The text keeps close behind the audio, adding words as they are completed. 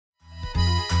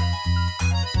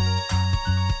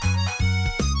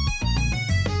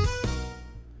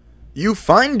You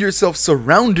find yourself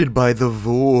surrounded by the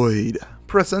void.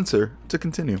 Press enter to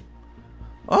continue.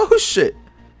 Oh shit.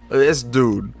 This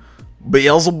dude.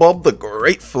 Beelzebub the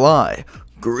Great Fly.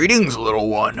 Greetings, little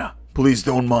one. Please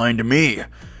don't mind me.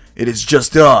 It is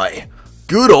just I.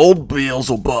 Good old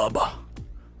Beelzebub.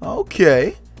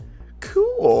 Okay.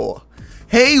 Cool.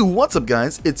 Hey, what's up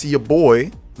guys? It's your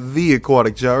boy, the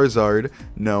Aquatic Charizard.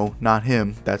 No, not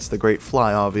him. That's the Great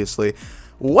Fly, obviously.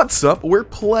 What's up? We're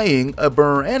playing a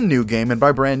brand new game, and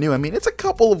by brand new, I mean it's a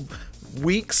couple of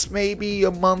weeks, maybe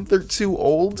a month or two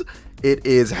old. It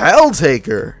is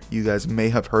Helltaker. You guys may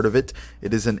have heard of it.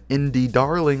 It is an indie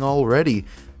darling already.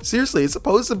 Seriously, it's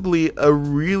supposedly a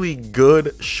really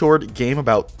good short game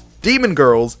about demon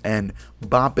girls and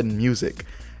boppin' music.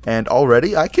 And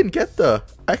already I can get the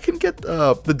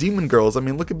demon girls. I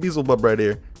mean, look at Beelzebub right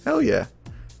here. Hell yeah.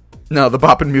 No, the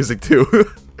boppin' music too.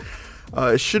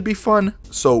 It should be fun,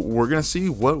 so we're gonna see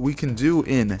what we can do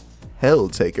in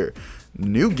Helltaker.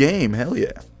 New game, hell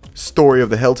yeah. Story of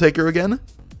the Helltaker again?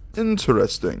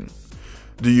 Interesting.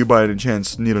 Do you by any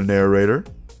chance need a narrator?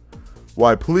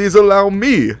 Why, please allow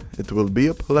me. It will be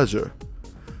a pleasure.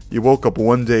 You woke up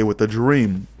one day with a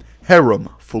dream. Harem,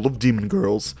 full of demon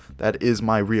girls. That is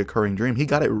my reoccurring dream. He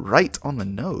got it right on the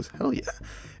nose. Hell yeah.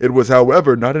 It was,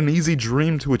 however, not an easy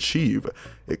dream to achieve.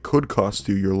 It could cost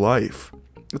you your life.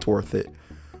 It's worth it.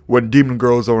 When demon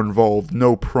girls are involved,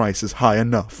 no price is high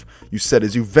enough, you said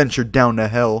as you ventured down to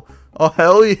hell. Oh,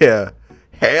 hell yeah.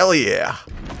 Hell yeah.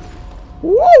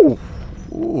 Woo!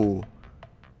 Ooh.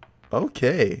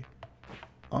 Okay.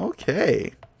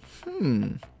 Okay.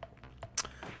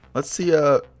 Let's see,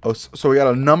 oh, so we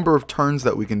got a number of turns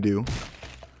that we can do.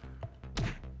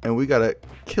 And we gotta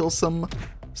kill some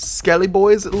skelly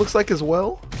boys, it looks like, as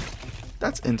well.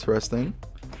 That's interesting.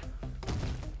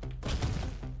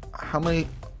 How many?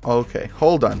 Okay,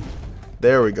 hold on.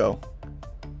 There we go.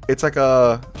 It's like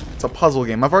it's a puzzle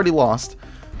game. I've already lost,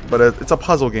 but it's a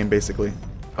puzzle game basically.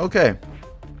 Okay.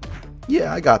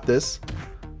 Yeah, I got this.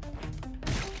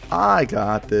 I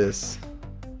got this.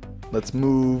 Let's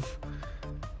move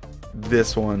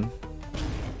this one.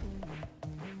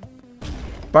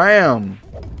 Bam!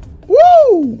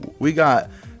 Woo! We got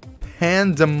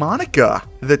Pandemonica,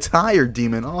 the tire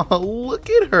demon. Oh, look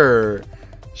at her.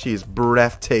 She's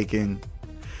breathtaking.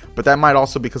 But that might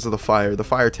also be because of the fire. The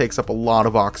fire takes up a lot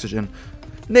of oxygen.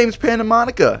 Name's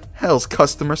Pandemonica. Hell's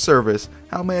customer service.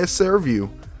 How may I serve you?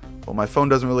 Well, my phone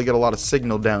doesn't really get a lot of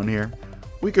signal down here.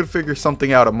 We could figure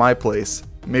something out at my place.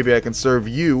 Maybe I can serve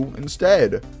you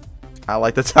instead. I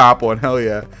like the top one. Hell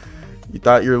yeah. You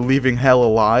thought you were leaving hell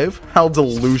alive? How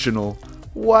delusional.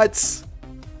 What?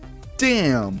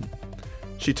 Damn.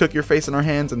 She took your face in her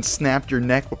hands and snapped your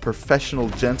neck with professional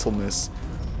gentleness.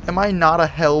 Am I not a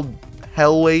hell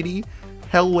lady?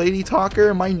 Hell lady talker?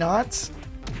 Am I not?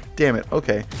 Damn it.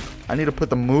 Okay. I need to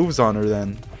put the moves on her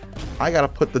then. I gotta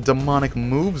put the demonic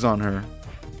moves on her.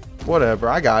 Whatever.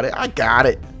 I got it. I got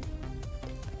it.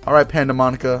 Alright,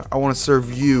 Pandemonica. I want to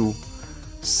serve you.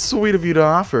 Sweet of you to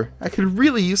offer. I could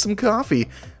really use some coffee.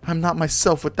 I'm not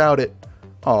myself without it.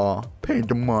 Aw,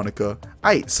 Pandemonica.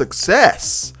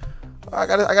 Success! I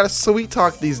gotta sweet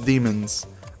talk these demons.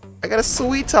 I gotta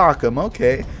sweet talk them.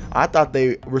 Okay. I thought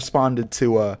they responded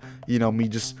to, you know, me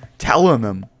just telling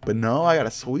them. But no, I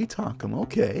gotta sweet talk them.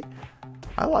 Okay.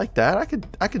 I like that.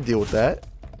 I could deal with that.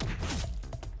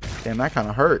 Damn, that kind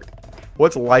of hurt.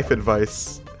 What's life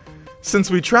advice?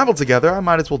 Since we travel together, I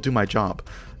might as well do my job.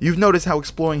 You've noticed how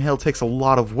exploring hell takes a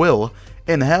lot of will.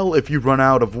 In hell, if you run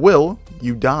out of will,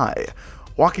 you die.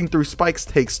 Walking through spikes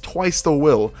takes twice the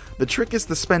will. The trick is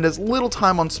to spend as little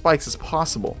time on spikes as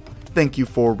possible. Thank you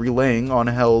for relaying on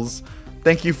hell's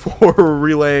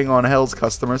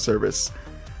customer service.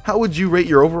 How would you rate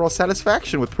your overall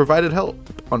satisfaction with provided help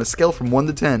on a scale from 1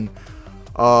 to 10?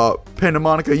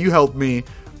 Pandemonica, you helped me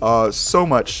so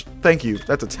much. Thank you.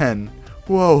 That's a 10.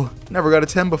 Whoa, never got a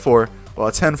 10 before. Well,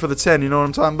 a 10 for the 10, you know what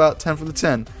I'm talking about? 10 for the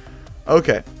 10.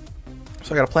 Okay.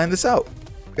 So I gotta plan this out.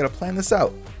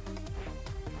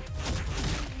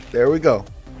 There we go.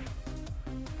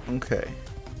 Okay.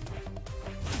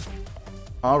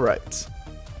 Alright.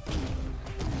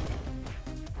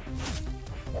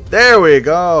 There we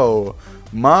go.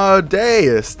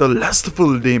 Mardeus, the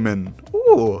lustful demon.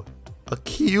 Ooh, a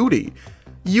cutie.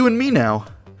 You and me now.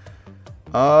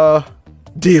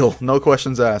 Deal. No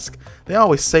questions asked. They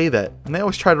always say that, and they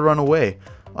always try to run away.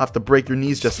 I'll have to break your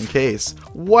knees just in case.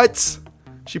 What?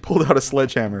 She pulled out a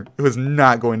sledgehammer. It was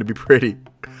not going to be pretty.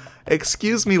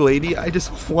 Excuse me, lady. I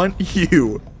just want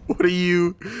you. What are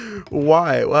you?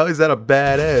 Why? Why is that a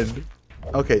bad end?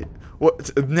 Okay.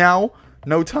 What? Now?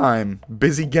 No time.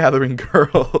 Busy gathering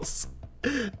girls.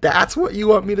 That's what you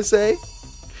want me to say?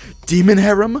 Demon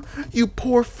harem? You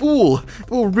poor fool.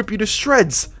 It will rip you to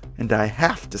shreds. And I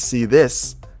have to see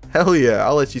this. Hell yeah,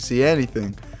 I'll let you see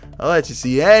anything. I'll let you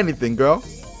see anything, girl.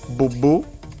 Boo boo.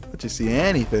 Let you see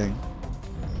anything.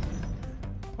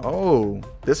 Oh,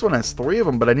 this one has 3 of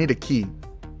them, but I need a key.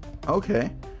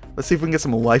 Okay. Let's see if we can get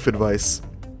some life advice.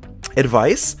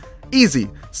 Advice? Easy.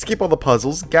 Skip all the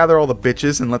puzzles, gather all the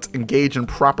bitches, and let's engage in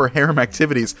proper harem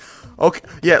activities. Okay,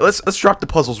 yeah, let's drop the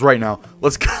puzzles right now.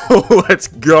 Let's go. Let's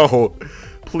go.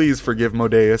 Please forgive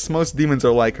Modeus. Most demons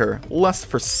are like her. Lust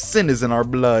for sin is in our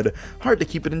blood. Hard to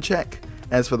keep it in check.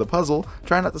 As for the puzzle,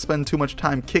 try not to spend too much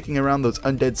time kicking around those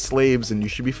undead slaves and you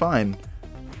should be fine.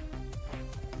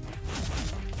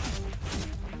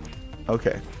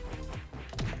 Okay.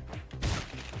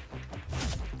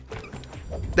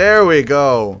 There we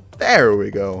go. There we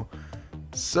go.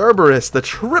 Cerberus, the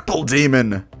triple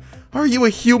demon. Are you a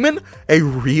human? A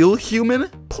real human?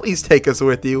 Please take us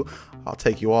with you. I'll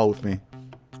take you all with me.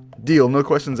 Deal, no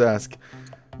questions asked.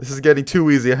 This is getting too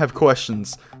easy. I have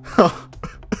questions. The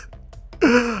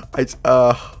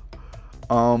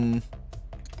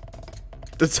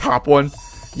top one.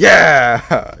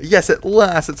 Yeah! Yes, at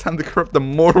last, it's time to corrupt the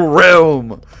mortal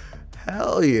realm.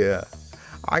 Hell yeah.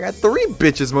 I got 3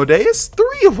 bitches, Modeus.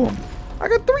 3 of them. I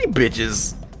got 3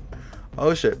 bitches.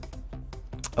 Oh, shit.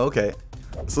 Okay.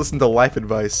 Let's listen to life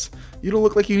advice. You don't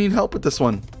look like you need help with this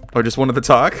one. Or just wanted to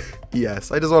talk?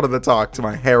 Yes, I just wanted to talk to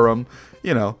my harem.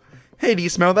 You know. Hey, do you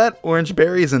smell that? Orange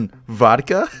berries and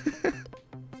vodka?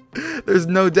 There's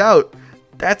no doubt.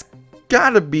 That's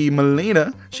gotta be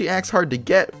Melina. She acts hard to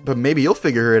get, but maybe you'll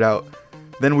figure it out.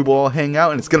 Then we will all hang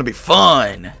out and it's gonna be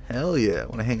fun. Hell yeah, I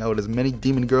wanna hang out with as many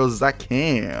demon girls as I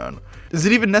can. Is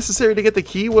it even necessary to get the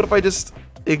key? What if I just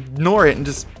ignore it and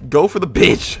just go for the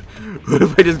bitch? What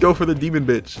if I just go for the demon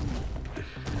bitch?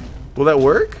 Will that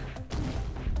work?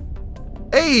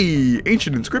 Hey,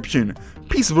 ancient inscription.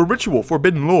 Piece of a ritual,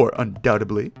 forbidden lore,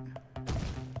 undoubtedly.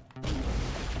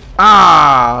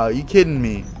 Ah, you kidding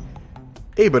me?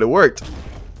 Hey, but it worked.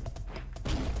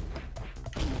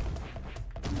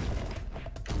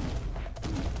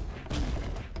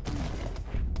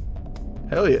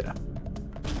 Hell yeah.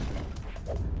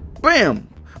 Bam!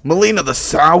 Melina the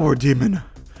Sour Demon.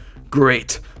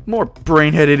 Great. More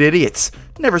brain-headed idiots.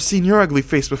 Never seen your ugly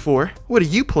face before. What are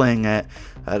you playing at?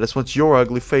 I just want your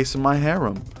ugly face in my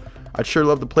harem. I'd sure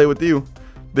love to play with you.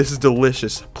 This is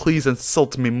delicious. Please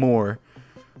insult me more.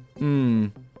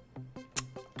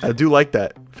 I do like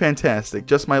that. Fantastic.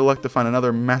 Just my luck to find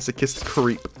another masochistic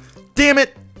creep. Damn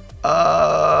it!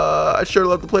 I'd sure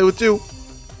love to play with you.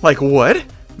 Like what?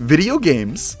 Video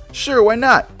games? Sure, why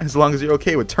not? As long as you're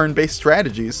okay with turn-based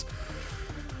strategies.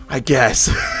 I guess.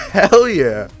 Hell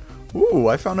yeah. Ooh,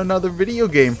 I found another video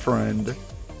game friend.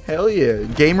 Hell yeah.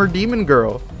 Gamer Demon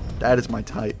Girl. That is my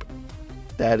type.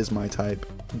 That is my type.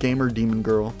 Gamer Demon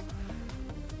Girl.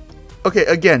 Okay,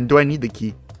 again, do I need the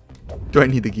key? Do I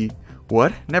need the key?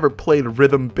 What? Never played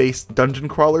rhythm-based dungeon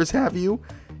crawlers, have you?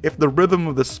 If the rhythm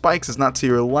of the spikes is not to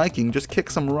your liking, just kick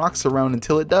some rocks around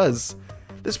until it does.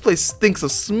 This place stinks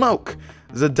of smoke.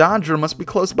 Zadadra must be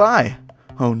close by.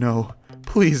 Oh no.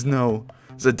 Please no.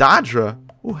 Zadadra?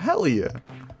 Oh, hell yeah.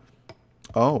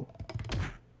 Oh.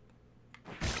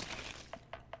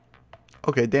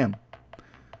 Okay, damn.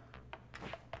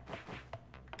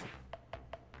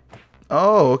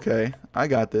 Oh, okay. I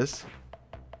got this.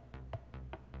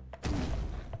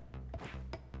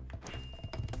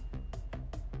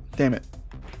 Damn it.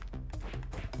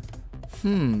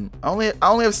 I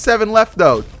only have 7 left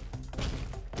though.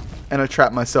 And I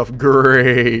trapped myself.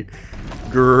 Great.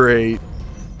 Great.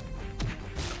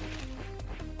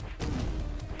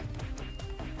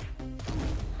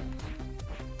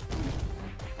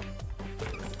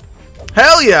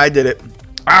 Hell yeah, I did it.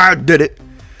 I did it.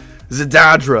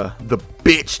 Zadadra, the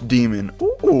bitch demon.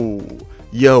 Ooh.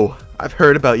 Yo, I've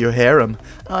heard about your harem.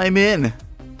 I'm in.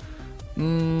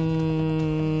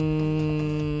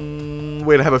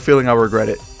 Wait, I have a feeling I'll regret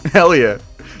it. Hell yeah.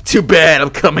 Too bad,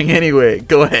 I'm coming anyway.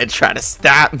 Go ahead, try to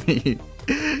stop me.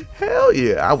 Hell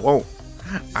yeah, I won't.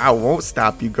 I won't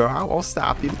stop you, girl. I won't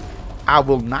stop you. I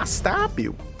will not stop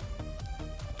you.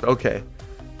 Okay.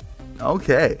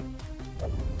 Okay.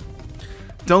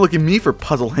 Don't look at me for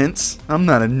puzzle hints. I'm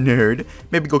not a nerd.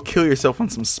 Maybe go kill yourself on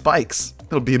some spikes.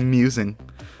 It'll be amusing.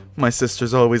 My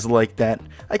sister's always like that.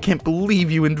 I can't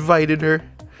believe you invited her.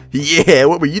 Yeah,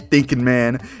 what were you thinking,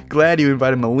 man? Glad you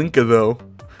invited Malinka, though.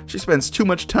 She spends too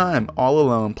much time all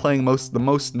alone playing the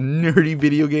most nerdy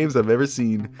video games I've ever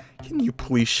seen. Can you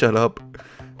please shut up?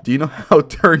 Do you know how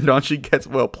turned on she gets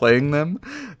while playing them?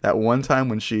 That one time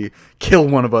when she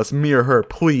killed one of us, me or her,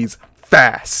 please,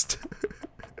 fast.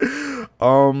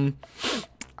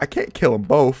 I can't kill them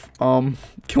both.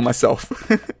 Kill myself.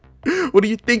 What do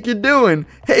you think you're doing?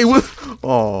 Hey, what?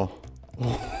 Oh.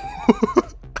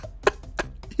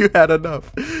 You had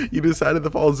enough. You decided to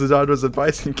follow Zajandra's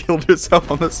advice and killed yourself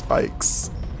on the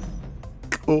spikes.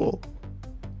 Cool.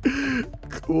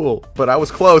 Cool. But I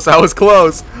was close. I was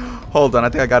close. Hold on. I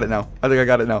think I got it now. I think I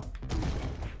got it now.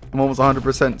 I'm almost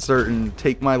 100% certain.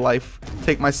 Take my life.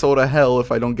 Take my soul to hell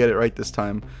if I don't get it right this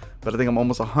time. But I think I'm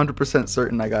almost 100%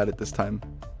 certain I got it this time.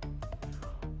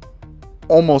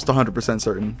 Almost 100%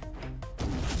 certain.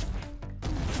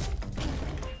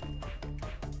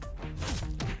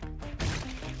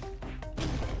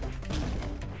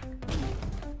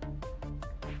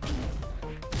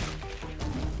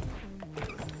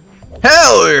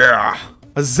 Hell yeah!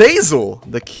 Azazel,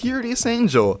 the curious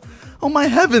angel. Oh my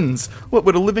heavens! What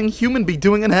would a living human be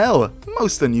doing in hell?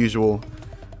 Most unusual.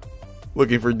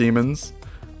 Looking for demons.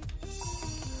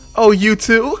 Oh, you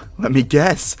too? Let me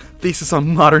guess. Thesis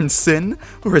on modern sin?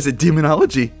 Or is it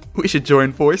demonology? We should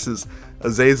join forces.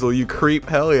 Azazel, you creep.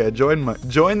 Hell yeah, join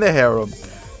the harem.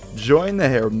 Join the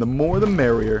harem. The more the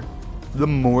merrier. The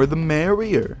more the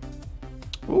merrier.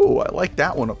 Ooh, I like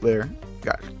that one up there.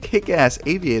 Got kick-ass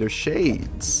aviator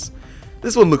shades.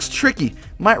 This one looks tricky.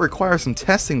 Might require some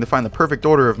testing to find the perfect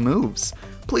order of moves.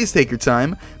 Please take your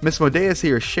time. Miss Modeus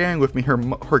here is sharing with me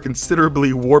her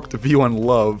considerably warped view on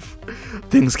love.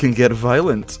 Things can get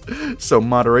violent, so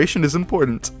moderation is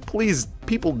important. Please,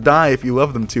 people die if you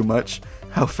love them too much.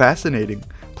 How fascinating.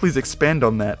 Please expand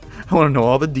on that. I want to know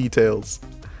all the details.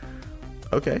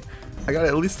 Okay, I gotta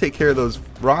at least take care of those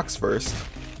rocks first.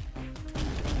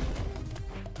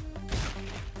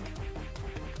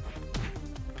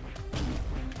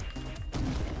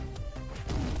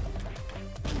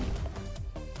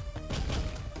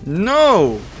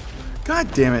 No!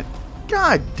 God damn it.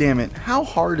 God damn it. How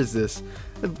hard is this?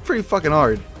 It's pretty fucking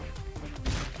hard.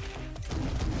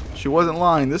 She wasn't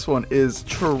lying. This one is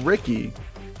tricky.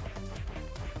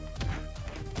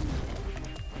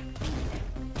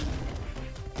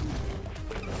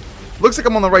 Looks like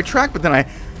I'm on the right track, but then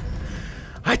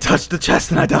I touch the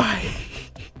chest and I die.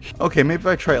 Okay, maybe if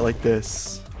I try it like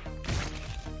this.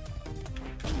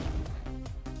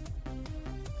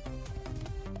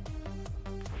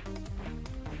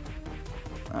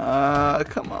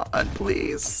 Come on,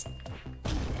 please.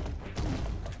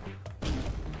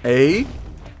 A?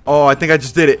 Oh, I think I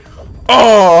just did it.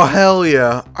 Oh, hell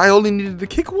yeah. I only needed to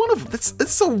kick one of them.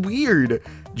 That's so weird.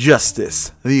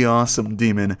 Justice, the awesome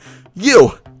demon.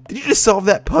 You! Did you just solve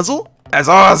that puzzle? That's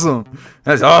awesome.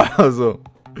 That's awesome.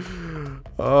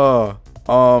 Oh,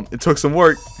 it took some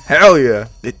work. Hell yeah.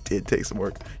 It did take some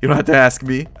work. You don't have to ask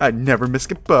me. I'd never miss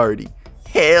a party.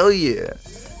 Hell yeah.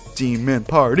 Demon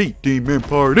party. Demon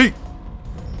party.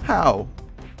 How?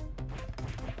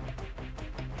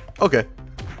 Okay.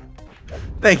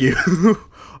 Thank you.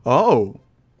 Oh.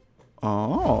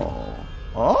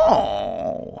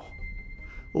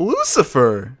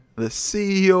 Lucifer, the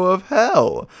CEO of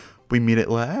hell. We meet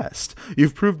at last.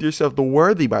 You've proved yourself the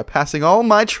worthy by passing all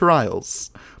my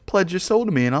trials. Pledge your soul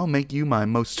to me and I'll make you my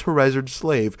most treasured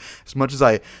slave. As much as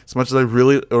I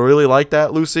really like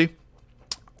that, Lucy.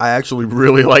 I actually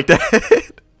really like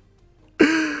that.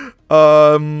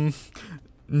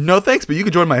 No thanks, but you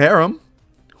can join my harem.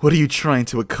 What are you trying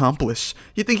to accomplish?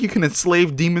 You think you can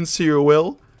enslave demons to your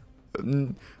will?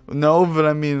 No, but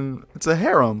I mean, it's a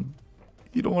harem.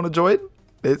 You don't want to join?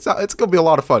 It's gonna be a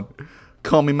lot of fun.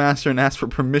 Call me master and ask for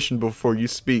permission before you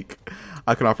speak.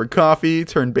 I can offer coffee,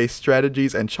 turn-based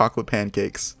strategies, and chocolate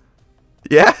pancakes.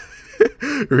 Yeah?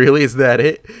 Really? Is that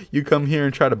it? You come here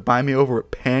and try to buy me over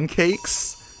with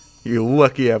pancakes? You're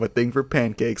lucky I have a thing for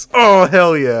pancakes. Oh,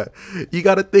 hell yeah. You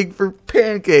got a thing for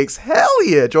pancakes. Hell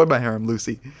yeah. Join my harem,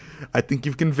 Lucy. I think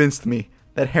you've convinced me.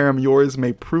 That harem yours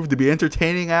may prove to be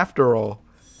entertaining after all.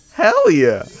 Hell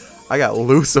yeah. I got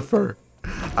Lucifer.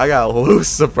 I got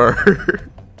Lucifer.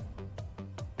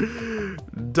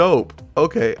 Dope.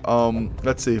 Okay,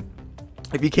 let's see.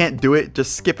 If you can't do it,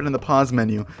 just skip it in the pause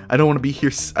menu. I don't want to be here.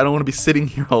 I don't want to be sitting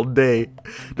here all day.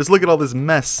 Just look at all this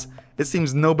mess. It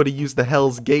seems nobody used the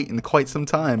Hell's Gate in quite some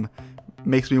time.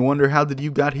 Makes me wonder, how did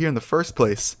you got here in the first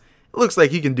place? It looks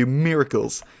like he can do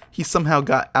miracles. He somehow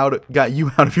got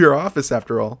you out of your office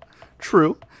after all.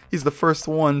 True, he's the first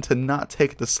one to not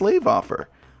take the slave offer.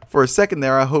 For a second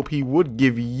there, I hope he would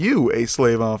give you a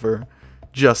slave offer.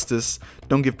 Justice,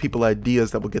 don't give people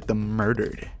ideas that will get them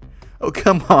murdered. Oh,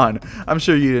 come on. I'm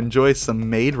sure you'd enjoy some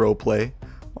maid roleplay.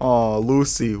 Aw,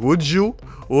 Lucy, would you?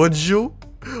 Would you?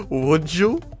 Would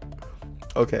you?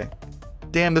 Okay.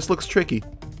 Damn, this looks tricky.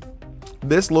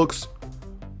 This looks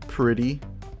pretty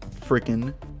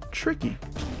freaking tricky.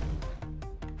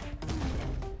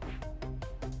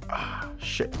 Ah,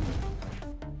 shit.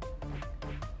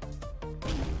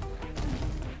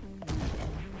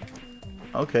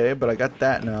 Okay, but I got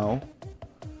that now.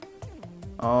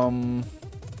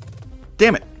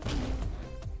 Damn it.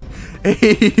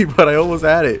 Hey, but I almost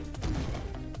had it.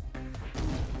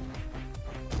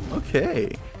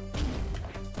 Okay.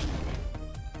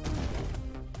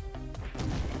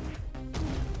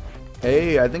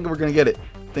 Hey, I think we're gonna get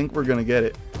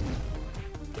it.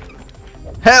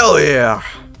 Hell yeah!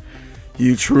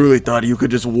 You truly thought you could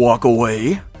just walk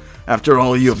away after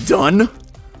all you have done?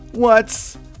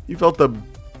 What? You felt the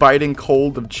biting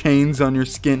cold of chains on your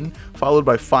skin, followed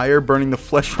by fire burning the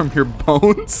flesh from your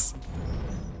bones?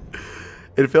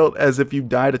 It felt as if you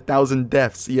died 1,000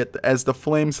 deaths, yet as the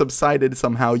flame subsided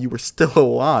somehow you were still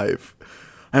alive.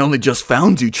 I only just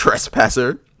found you,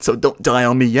 trespasser, so don't die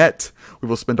on me yet. We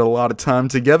will spend a lot of time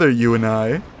together, you and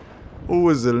I. Oh,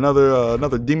 is it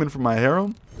another demon from my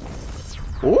harem?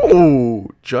 Oh,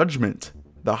 Judgment,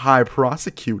 the High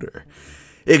Prosecutor.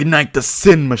 Ignite the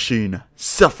sin machine.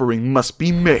 Suffering must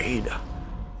be made.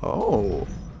 Oh,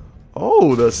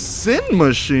 the sin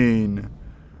machine.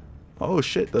 Oh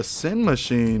shit, the sin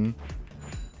machine.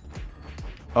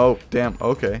 Oh, damn,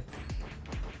 okay.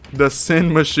 The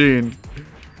sin machine.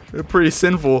 They're pretty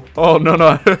sinful. Oh, no.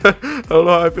 I don't know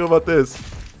how I feel about this.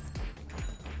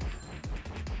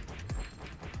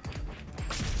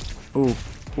 Ooh.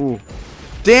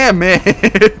 Damn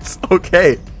it!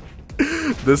 Okay.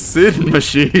 The sin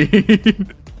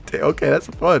machine. Okay, that's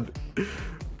fun.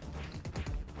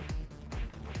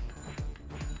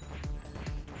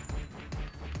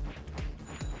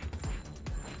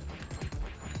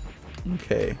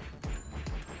 Okay.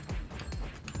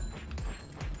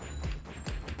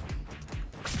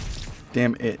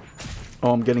 Damn it.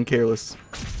 Oh, I'm getting careless.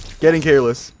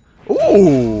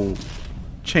 Ooh!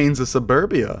 Chains of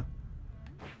Suburbia.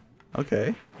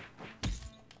 Okay.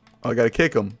 Oh, I gotta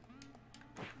kick him.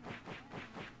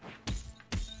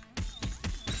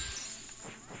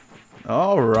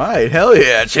 Alright, hell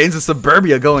yeah. Chains of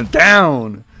Suburbia going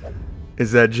down.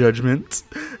 Is that Judgment?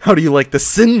 How do you like the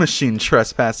sin machine,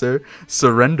 trespasser?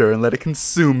 Surrender and let it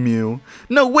consume you.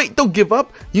 No, wait, don't give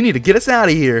up. You need to get us out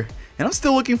of here. And I'm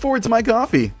still looking forward to my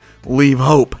coffee. Leave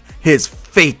hope. His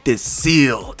fate is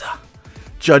sealed.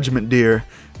 Judgment, dear.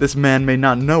 This man may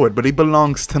not know it, but he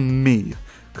belongs to me.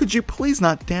 Could you please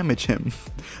not damage him?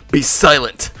 Be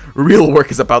silent. Real work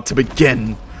is about to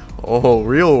begin. Oh,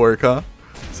 real work, huh?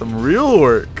 Some real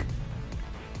work.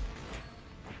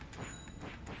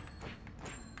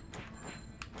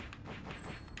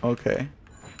 Okay.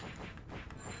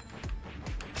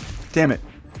 Damn it.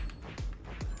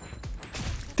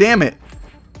 Damn it.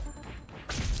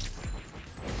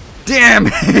 Damn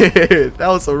it. That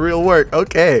was some real work.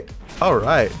 Okay.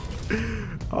 Alright.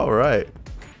 Alright.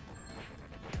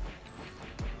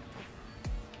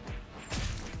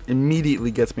 Immediately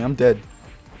gets me. I'm dead.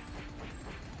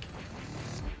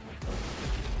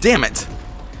 Damn it.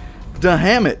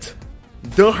 Damn it.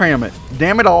 Damn it.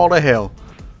 Damn it all to hell.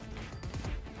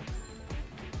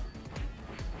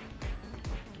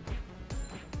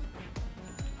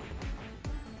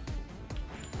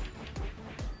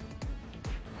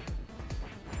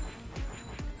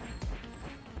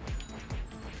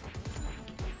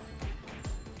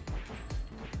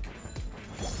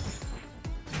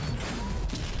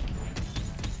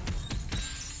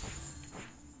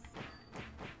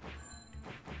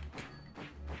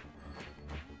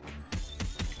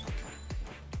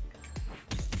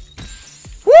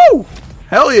 Woo!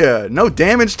 Hell yeah! No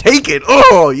damage taken!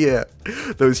 Oh yeah!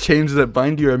 Those chains that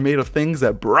bind you are made of things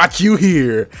that brought you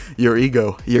here. Your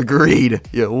ego, your greed,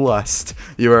 your lust.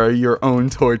 You are your own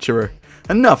torturer.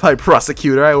 Enough, High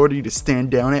Prosecutor. I order you to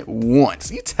stand down at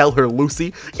once. You tell her,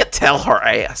 Lucy. You tell her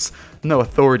ass. No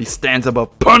authority stands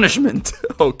above punishment.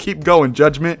 Oh, keep going,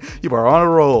 Judgment. You are on a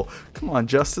roll. Come on,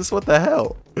 Justice. What the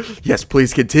hell? Yes,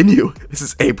 please continue. This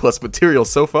is A+ material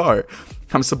so far.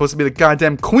 I'm supposed to be the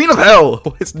goddamn queen of hell.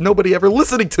 Why is nobody ever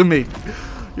listening to me?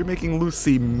 You're making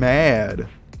Lucy mad.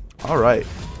 Alright.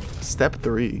 Step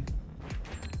 3.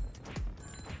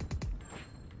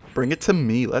 Bring it to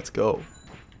me. Let's go.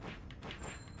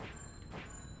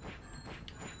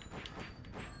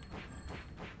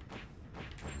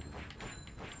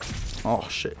 Oh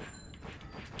shit.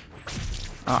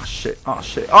 Oh shit. Oh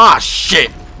shit. Oh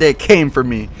shit! They came for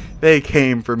me. They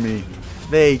came for me.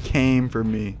 They came for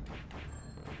me.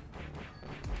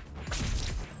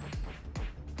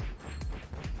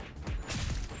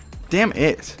 Damn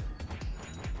it.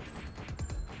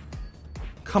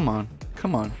 Come on.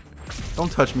 Come on.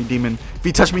 Don't touch me, demon. If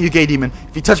you touch me, you gay demon.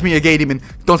 If you touch me, you gay demon.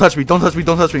 Don't touch me. Don't touch me.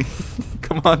 Don't touch me.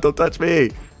 Come on, don't touch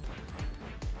me.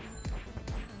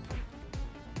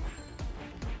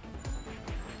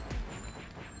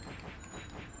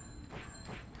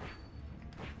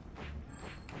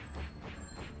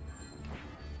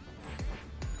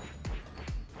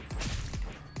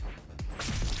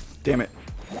 Damn it.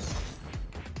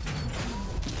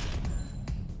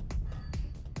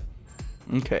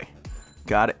 Okay.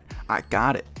 Got it. I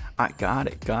got it. I got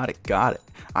it. Got it. Got it.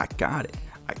 I got it.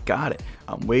 I got it.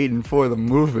 I'm waiting for the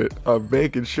movement. I'm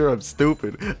making sure I'm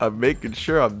stupid. I'm making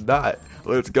sure I'm not.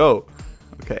 Let's go.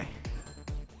 Okay.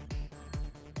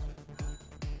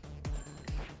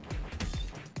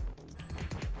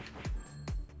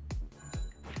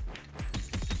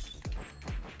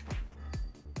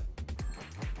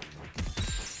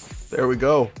 There we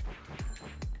go.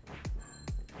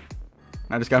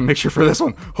 I just gotta make sure for this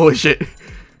one. Holy shit.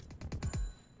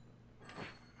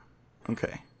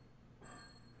 Okay.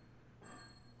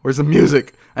 Where's the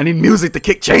music? I need music to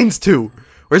kick chains to.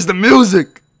 Where's the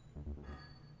music?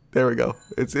 There we go.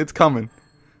 It's coming.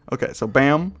 Okay, so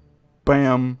bam,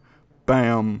 bam,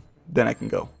 bam. Then I can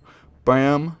go.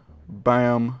 Bam,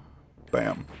 bam,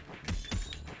 bam.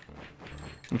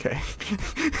 Okay.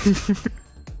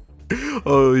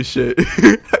 Holy shit.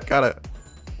 I gotta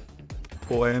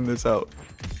plan this out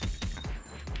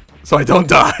so I don't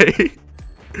die.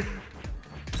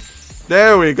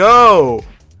 There we go.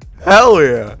 Hell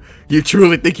yeah. You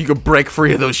truly think you could break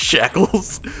free of those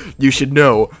shackles? You should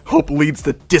know, hope leads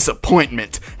to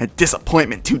disappointment, and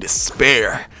disappointment to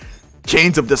despair.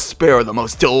 Chains of despair are the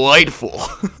most delightful.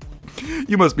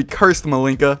 You must be cursed,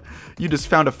 Malinka. You just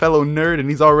found a fellow nerd and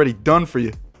he's already done for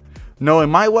you. Knowing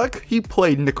my luck, he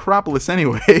played Necropolis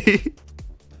anyway.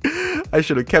 I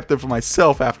should have kept it for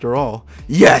myself after all.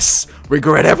 Yes!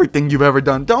 Regret everything you've ever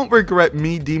done. Don't regret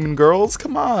me, demon girls.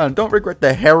 Come on, don't regret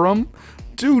the harem.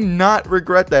 Do not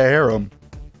regret the harem.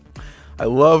 I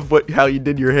love how you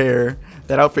did your hair.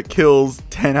 That outfit kills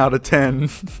 10 out of 10.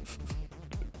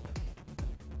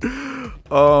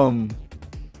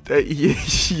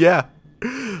 Yeah.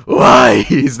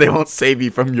 Lies! They won't save you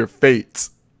from your fate.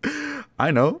 I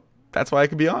know. That's why I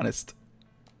can be honest.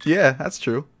 Yeah, that's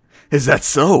true. Is that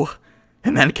so?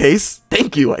 In that case,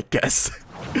 thank you, I guess.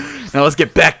 Now let's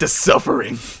get back to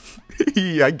suffering.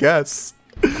 I guess.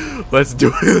 Let's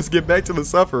do it. Let's get back to the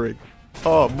suffering.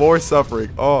 Oh, more suffering.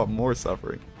 Oh, more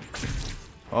suffering.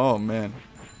 Oh, man.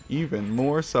 Even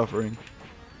more suffering.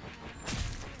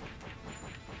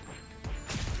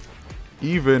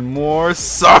 Even more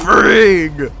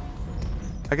suffering!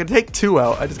 I can take 2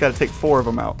 out. I just gotta take 4 of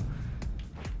them out.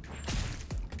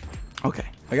 Okay.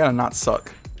 I gotta not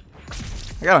suck.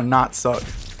 I gotta not suck.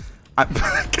 I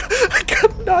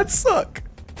gotta not suck.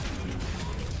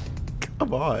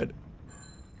 Come on.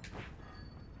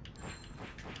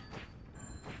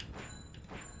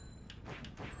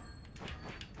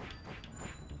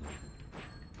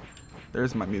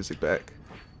 There's my music back.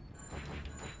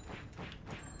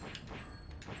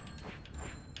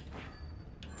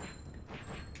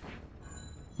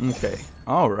 Okay.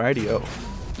 Alrighty-o.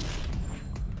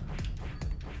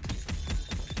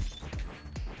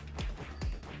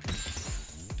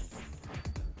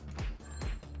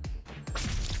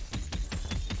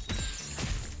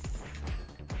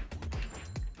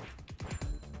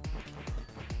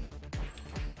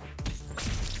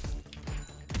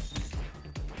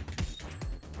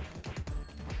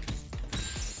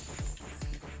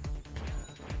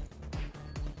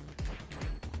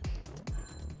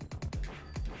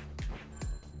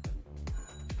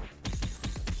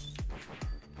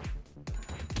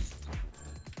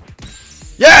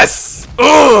 Yes!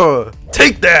 Ugh!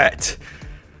 Take that!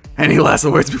 Any last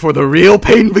words before the real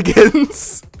pain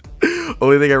begins?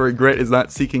 Only thing I regret is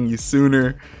not seeking you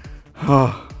sooner.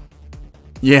 Oh.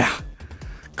 Yeah.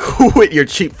 Quit your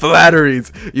cheap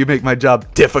flatteries. You make my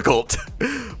job difficult.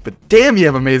 But damn, you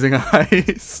have amazing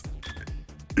eyes.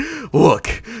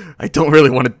 Look, I don't really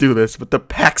want to do this, but the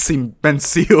pacts seem been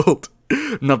sealed.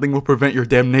 Nothing will prevent your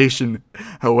damnation.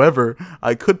 However,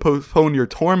 I could postpone your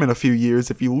torment a few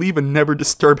years if you leave and never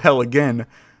disturb hell again.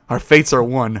 Our fates are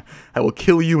one. I will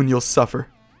kill you and you'll suffer.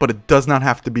 But it does not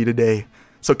have to be today.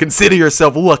 So consider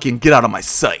yourself lucky and get out of my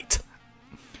sight.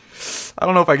 I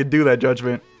don't know if I can do that,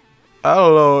 Judgment. I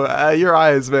don't know. Your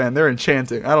eyes, man, they're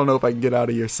enchanting. I don't know if I can get out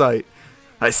of your sight.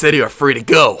 I said you are free to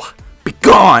go. Be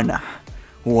gone!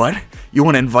 What? You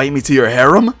want to invite me to your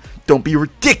harem? Don't be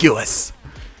ridiculous!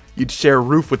 You'd share a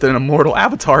roof with an immortal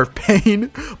avatar of pain,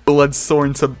 blood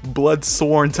sworn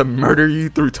to murder you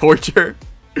through torture.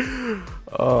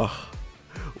 Ugh.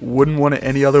 Wouldn't want it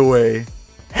any other way.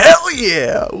 Hell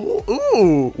yeah!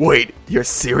 Ooh! Wait, you're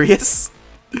serious?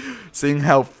 Seeing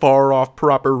how far off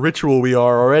proper ritual we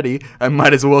are already, I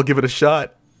might as well give it a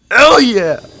shot. Hell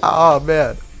yeah! Oh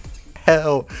man.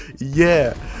 Hell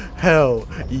yeah! Hell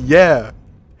yeah!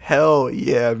 Hell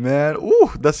yeah, man.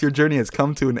 Ooh, thus your journey has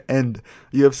come to an end.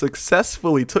 You have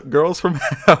successfully took girls from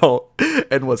hell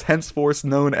and was henceforth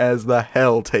known as the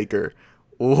Helltaker.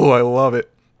 Ooh, I love it.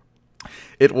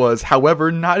 It was,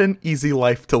 however, not an easy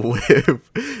life to live.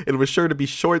 It was sure to be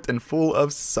short and full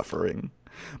of suffering.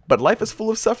 But life is full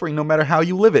of suffering no matter how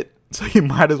you live it, so you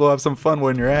might as well have some fun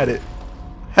when you're at it.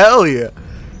 Hell yeah.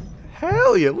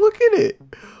 Hell yeah, look at it.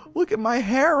 Look at my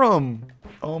harem.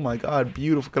 Oh my god,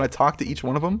 beautiful. Can I talk to each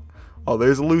one of them? Oh,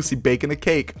 there's Lucy baking a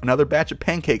cake. Another batch of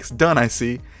pancakes done, I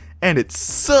see. And it's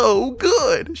so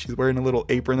good. She's wearing a little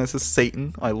apron that says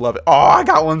Satan. I love it. Oh, I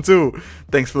got one too.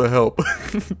 Thanks for the help.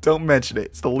 Don't mention it.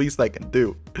 It's the least I can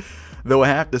do. Though I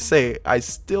have to say, I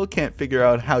still can't figure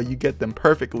out how you get them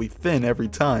perfectly thin every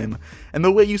time. And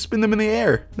the way you spin them in the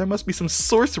air. There must be some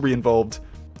sorcery involved.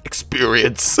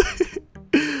 Experience.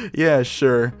 Yeah,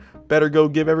 sure. Better go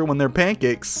give everyone their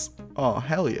pancakes. Oh,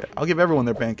 hell yeah. I'll give everyone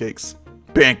their pancakes.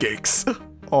 Pancakes.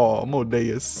 Oh,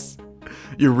 Modeus.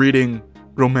 You're reading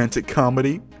romantic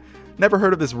comedy? Never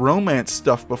heard of this romance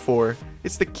stuff before.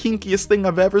 It's the kinkiest thing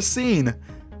I've ever seen.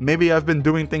 Maybe I've been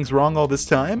doing things wrong all this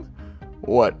time?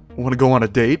 What, want to go on a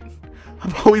date?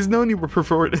 I've always known you were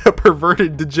a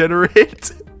perverted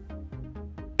degenerate.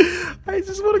 I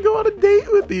just want to go on a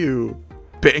date with you.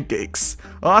 Pancakes.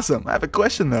 Awesome. I have a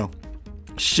question though.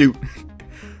 Shoot.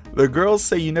 The girls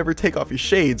say you never take off your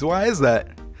shades. Why is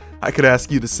that? I could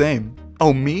ask you the same.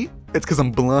 Oh, me? It's because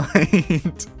I'm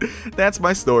blind. That's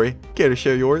my story. Care to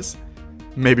share yours?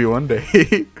 Maybe one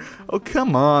day. Oh,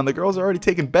 come on. The girls are already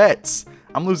taking bets.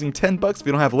 I'm losing $10 if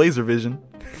you don't have laser vision.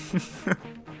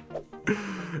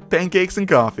 Pancakes and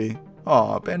coffee.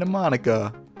 Aw, Band of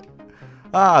Monica.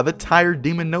 Ah, the tired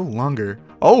demon no longer.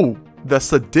 Oh, the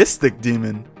sadistic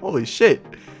demon. Holy shit.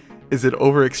 Is it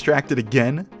over-extracted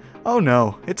again? Oh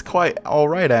no, it's quite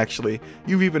alright actually.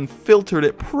 You've even filtered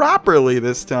it properly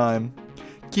this time.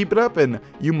 Keep it up and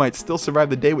you might still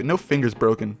survive the day with no fingers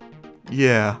broken.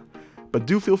 Yeah, but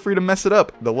do feel free to mess it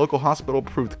up. The local hospital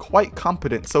proved quite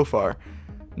competent so far.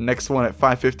 Next one at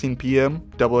 5:15 p.m.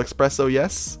 Double espresso,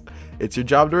 yes? It's your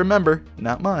job to remember,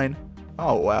 not mine.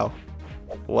 Oh wow.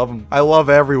 Love them. I love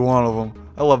every one of them.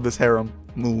 I love this harem.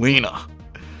 Melina.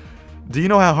 Do you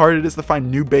know how hard it is to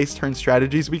find new base turn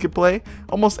strategies we could play?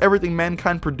 Almost everything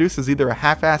Mankind produces is either a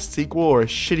half-assed sequel or a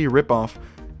shitty ripoff.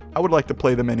 I would like to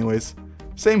play them anyways.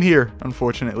 Same here,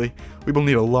 unfortunately. We will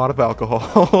need a lot of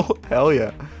alcohol. Hell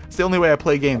yeah. It's the only way I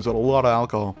play games with a lot of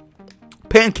alcohol.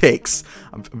 Pancakes!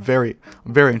 I'm very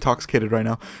intoxicated right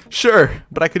now. Sure,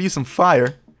 but I could use some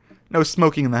fire. No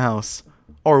smoking in the house.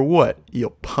 Or what?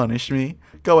 You'll punish me?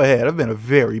 Go ahead, I've been a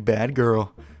very bad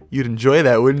girl. You'd enjoy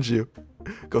that, wouldn't you?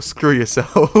 Go screw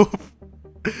yourself.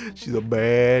 She's a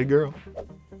bad girl.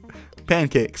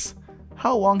 Pancakes.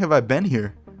 How long have I been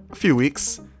here? A few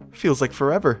weeks. Feels like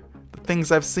forever. The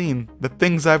things I've seen, the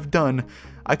things I've done.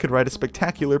 I could write a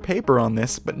spectacular paper on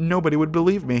this, but nobody would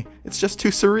believe me. It's just too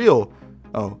surreal.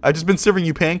 Oh, I've just been serving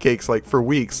you pancakes like for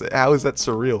weeks. How is that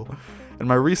surreal? And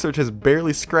my research has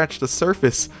barely scratched the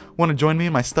surface. Want to join me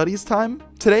in my studies time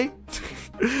today?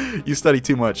 You study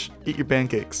too much. Eat your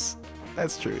pancakes.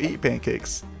 That's true. Eat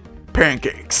pancakes.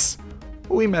 Pancakes!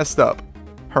 We messed up.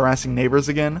 Harassing neighbors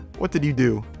again? What did you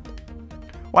do?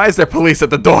 Why is there police at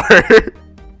the door?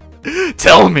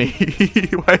 Tell me!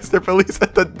 Why is there police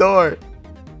at the door?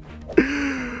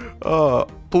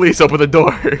 Police, open the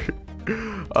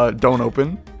door. Don't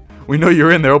open. We know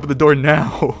you're in there. Open the door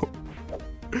now.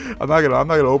 I'm not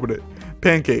gonna open it.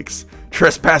 Pancakes.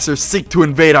 Trespassers seek to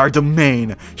invade our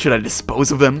domain. Should I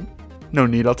dispose of them? No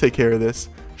need. I'll take care of this.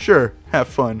 Sure, have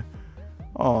fun.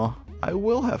 Aw, I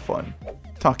will have fun.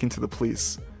 Talking to the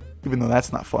police. Even though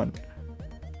that's not fun.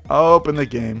 Open the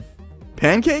game.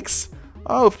 Pancakes?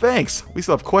 Oh, thanks. We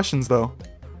still have questions, though.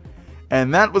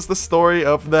 And that was the story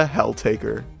of the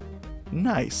Helltaker.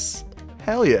 Nice.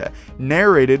 Hell yeah.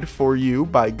 Narrated for you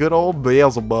by good old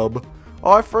Beelzebub.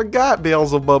 Oh, I forgot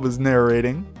Beelzebub is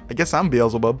narrating. I guess I'm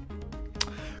Beelzebub.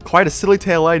 Quite a silly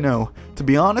tale, I know. To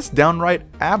be honest, downright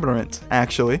aberrant,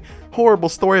 actually. Horrible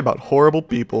story about horrible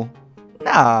people.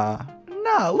 Nah,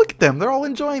 look at them. They're all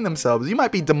enjoying themselves. You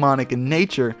might be demonic in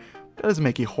nature. That doesn't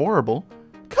make you horrible.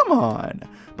 Come on.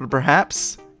 But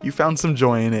perhaps you found some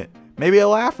joy in it. Maybe a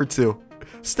laugh or two.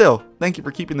 Still, thank you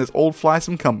for keeping this old fly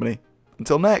some company.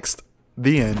 Until next,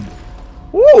 the end.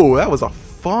 Woo, that was a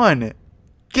fun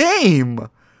game.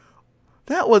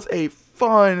 That was a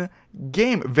fun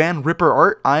Game Van Ripper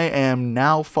Art, I am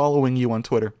now following you on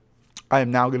Twitter. I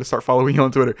am now going to start following you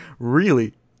on Twitter.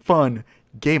 Really fun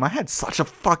game. I had such a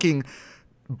fucking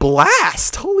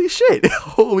blast. Holy shit.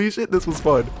 Holy shit, this was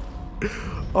fun.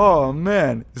 Oh,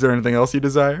 man. Is there anything else you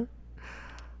desire?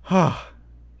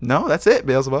 No, that's it,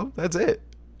 Beelzebub. That's it.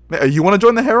 You want to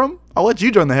join the harem? I'll let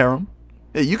you join the harem.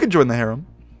 Yeah, you can join the harem.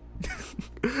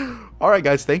 Alright,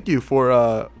 guys. Thank you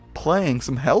for playing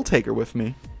some Helltaker with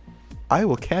me. I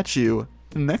will catch you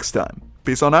next time.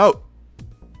 Peace on out.